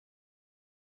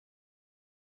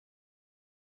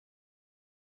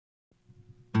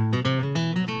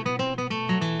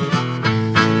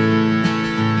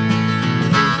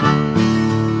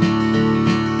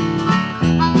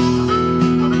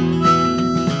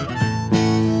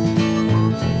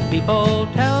People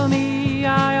tell me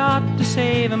I ought to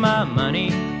save my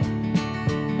money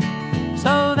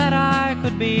so that I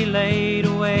could be laid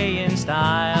away in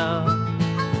style,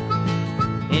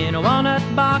 in a walnut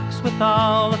box with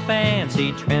all the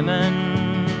fancy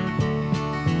trimming,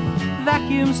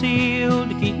 vacuum sealed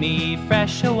to keep me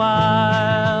fresh a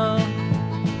while.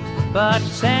 But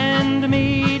send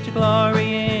me to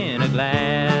glory in a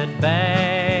glad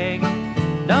bag.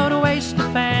 Don't waste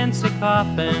a fancy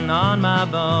coffin on my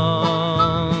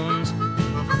bones.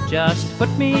 Just put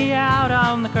me out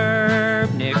on the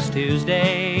curb next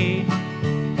Tuesday.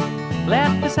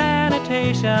 Let the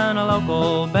sanitation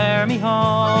local bear me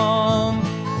home.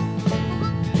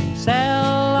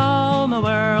 Sell all my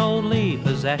worldly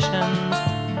possessions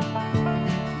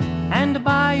and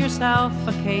buy yourself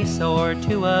a case or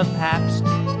two of Pabst.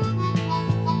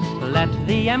 Let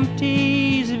the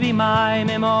empties be my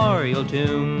memorial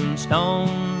tombstone.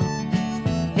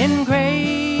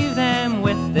 Engrave them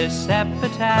with this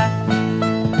epitaph: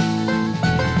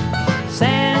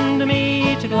 send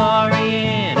me to glory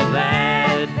in a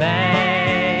glad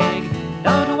bag.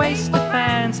 Don't waste a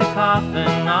fancy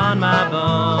coffin on my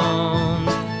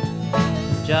bones.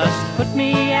 Just put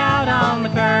me out on the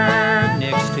curb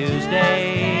next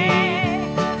Tuesday.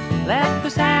 Let the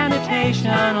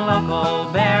sanitation local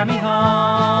bear me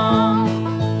home.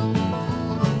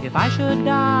 If I should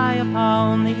die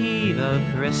upon the eve of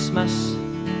Christmas,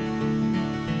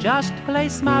 just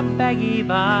place my baggie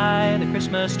by the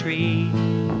Christmas tree.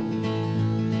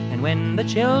 And when the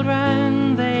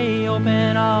children, they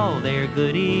open all their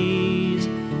goodies,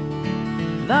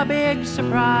 the big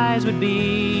surprise would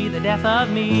be the death of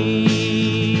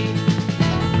me.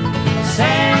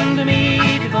 Send me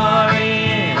to glory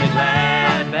in a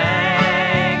glad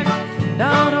bag.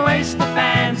 Don't waste the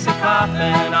fancy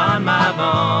coffin on my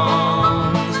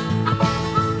bones.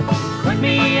 Put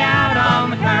me out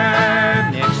on the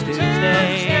curb next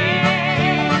Tuesday.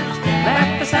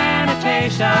 Let the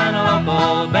sanitation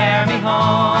local bear me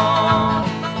home.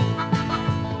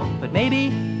 But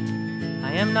maybe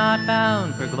I am not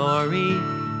bound for glory,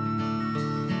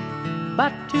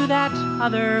 but to that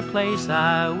other place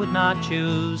I would not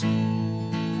choose.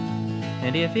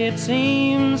 And if it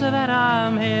seems that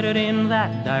I'm headed in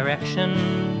that direction,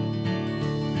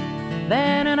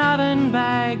 then an oven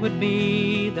bag would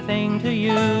be the thing to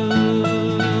use.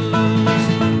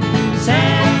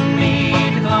 Send me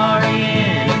to glory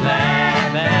in a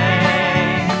glad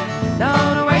bag.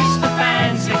 Don't waste the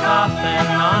fancy coffin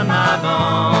on my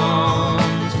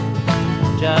bones.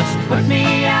 Just put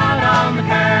me out on the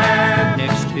curb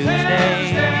next Tuesday.